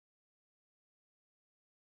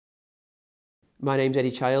My name's Eddie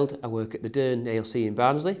Child. I work at the Dearne ALC in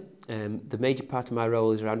Barnsley. The major part of my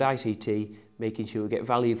role is around ICT, making sure we get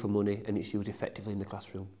value for money and it's used effectively in the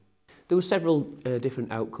classroom. There were several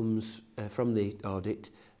different outcomes from the audit.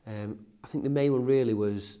 I think the main one really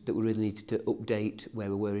was that we really needed to update where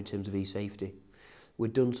we were in terms of e-safety.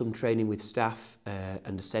 We'd done some training with staff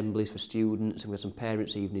and assemblies for students, and we had some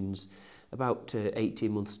parents' evenings about 18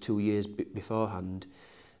 months, 2 years beforehand.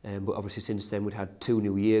 But obviously since then we'd had 2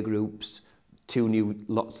 new year groups, 2 new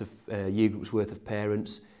lots of year groups worth of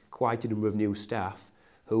parents, quite a number of new staff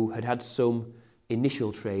who had had some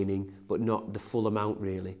initial training but not the full amount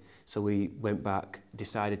really. So we went back,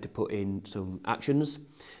 decided to put in some actions,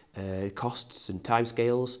 costs and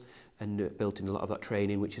timescales, and built in a lot of that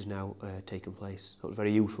training which has now taken place. So it was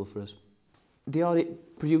very useful for us. The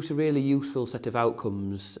audit produced a really useful set of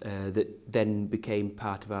outcomes that then became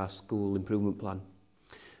part of our school improvement plan.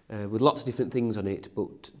 With lots of different things on it,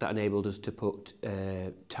 but that enabled us to put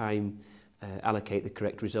allocate the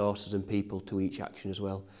correct resources and people to each action as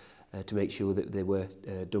well, to make sure that they were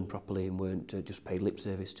done properly and weren't just paid lip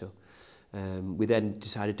service to. We then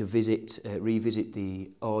decided to revisit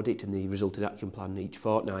the audit and the resulting action plan each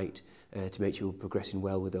fortnight to make sure we're progressing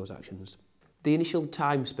well with those actions. The initial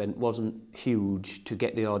time spent wasn't huge to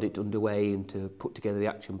get the audit underway and to put together the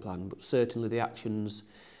action plan, but certainly the actions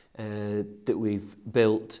that we've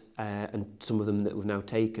built and some of them that we've now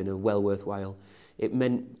taken are well worthwhile. It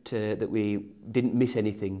meant that we didn't miss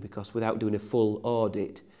anything, because without doing a full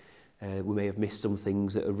audit we may have missed some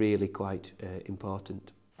things that are really quite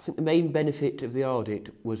important. I think the main benefit of the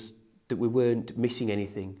audit was that we weren't missing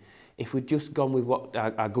anything. If we'd just gone with what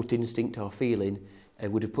our gut instinct or feeling,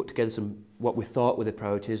 would have put together what we thought were the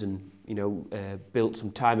priorities and built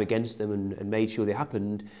some time against them and made sure they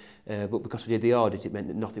happened, but because we did the audit it meant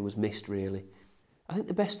that nothing was missed really. I think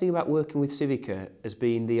the best thing about working with Civica has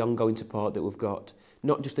been the ongoing support that we've got,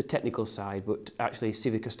 not just the technical side, but actually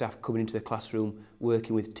Civica staff coming into the classroom,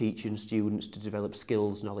 working with teachers and students to develop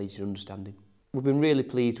skills, knowledge and understanding. We've been really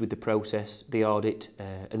pleased with the process, the audit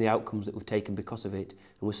and the outcomes that we've taken because of it,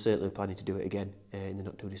 and we're certainly planning to do it again in the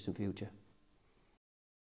not too distant future.